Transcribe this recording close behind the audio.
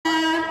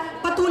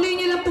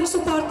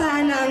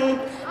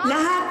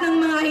lahat ng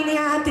mga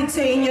inihahatid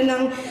sa inyo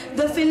ng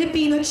The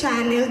Filipino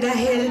Channel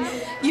dahil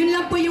yun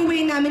lang po yung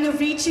way namin of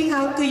reaching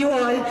out to you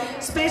all,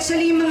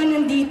 especially yung mga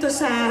nandito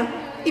sa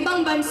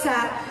ibang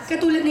bansa,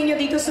 katulad ninyo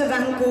dito sa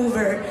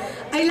Vancouver.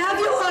 I love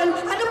you all.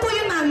 Ano po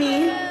yun, Mami?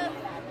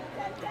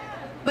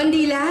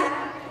 Bandila?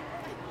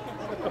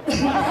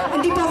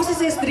 Hindi pa ako si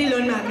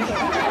Sesdrilon, Mami.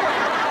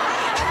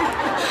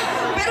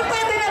 Pero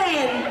pwede na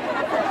rin.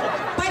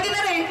 Pwede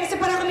na rin kasi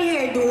para kami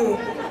hairdo.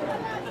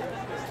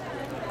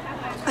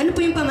 Ano po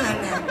yung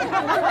pamana?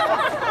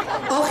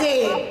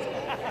 Okay.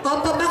 O,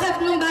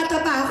 bakit nung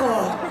bata pa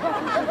ako?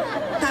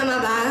 Tama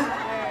ba?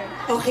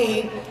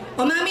 Okay.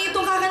 O, Mami,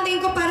 itong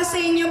kakantahin ko para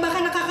sa inyo. Baka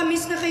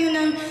nakakamiss na kayo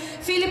ng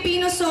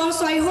Filipino songs,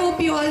 so I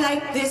hope you all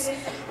like this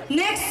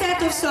next set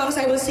of songs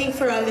I will sing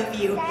for all of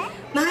you.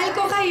 Mahal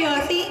ko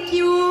kayo. Thank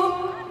you.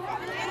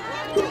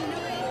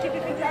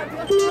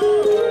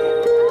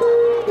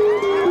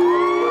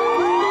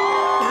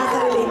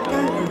 Nakaka-relate ka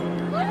na.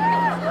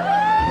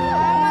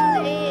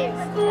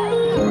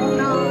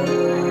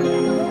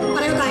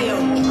 Pareho tayo.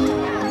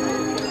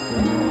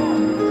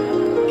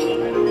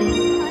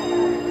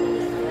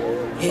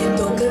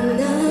 Ito ka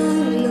na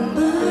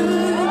naman,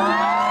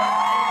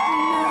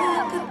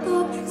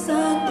 nakatok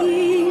sa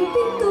aking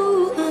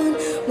pintuan,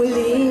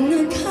 muling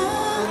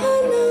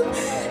naghahanap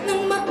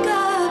ng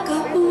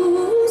makakausap.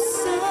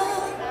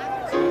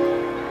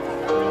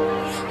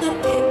 At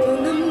ito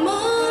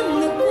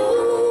naman ako,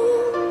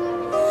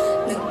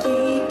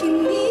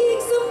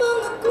 nakikinig sa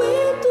mga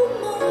kwento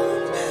mo,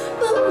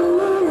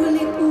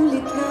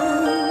 paulit-ulit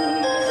lang,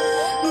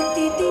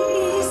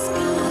 nagtitiis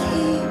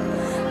kahit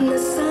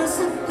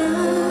nasasaktan.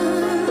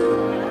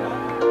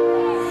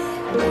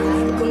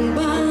 Alam kung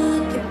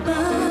bakit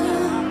ba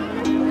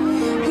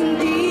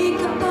hindi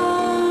ka pa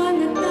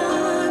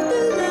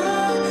nadadala,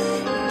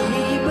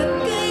 hindi ba't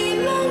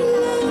kailan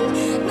lang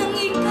nang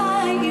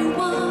ika'y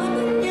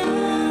iwanan niya.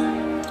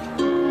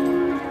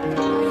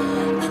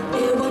 At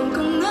ewan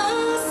ko nga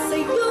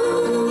sa'yo,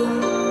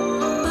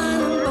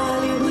 parang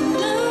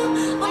baliwala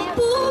ang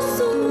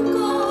puso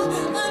ko.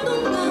 Ano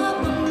nga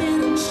bang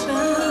meron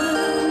siya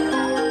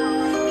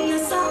na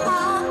sa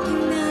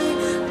akin ay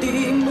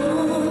di mo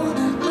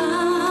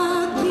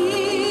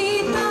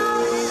makita?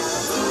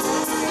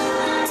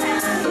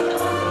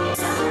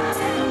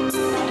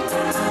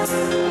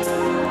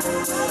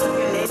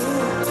 Galing.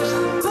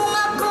 Kung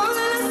ako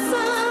na lang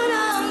sana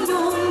ang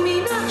iyong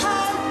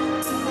minahal,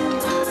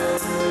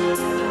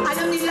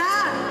 alam nila,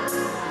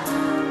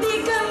 di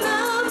ka na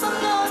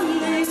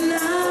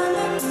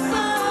mangangailangan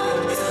pang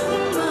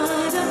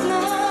umanap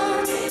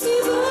ng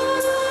iba.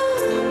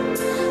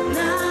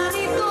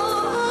 Narito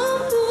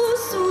ang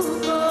puso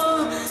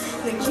ko,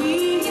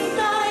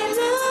 naghihintay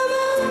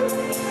lamang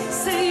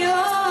sa'yo.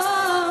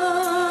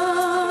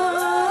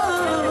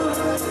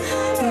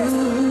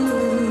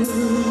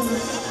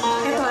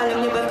 Eto, alam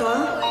niyo ba to?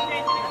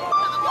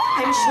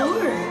 I'm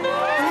sure.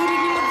 Ang hilig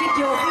niyo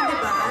mag-videoke, di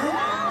ba?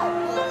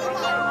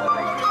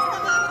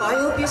 Oh, I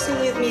hope you sing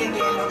with me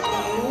again,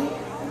 okay?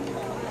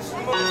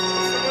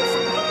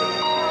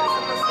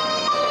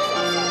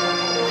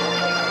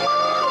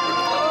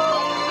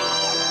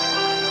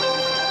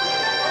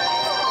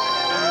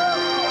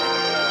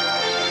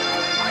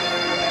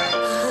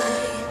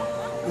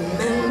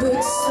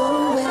 Remembered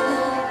so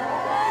well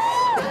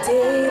the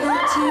day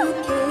that you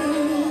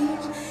came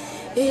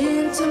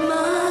into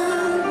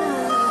my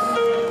life.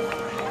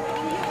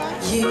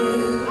 You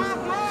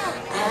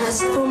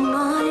asked for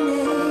my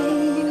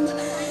name.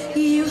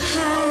 You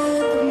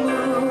had the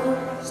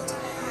most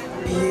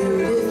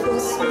beautiful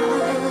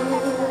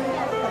smile.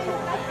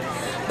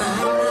 My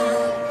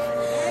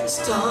life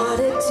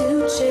started to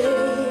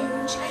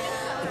change.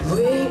 I'd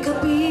wake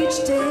up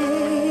each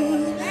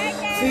day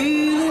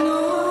feeling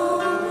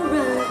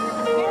alright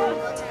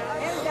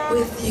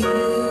with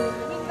you.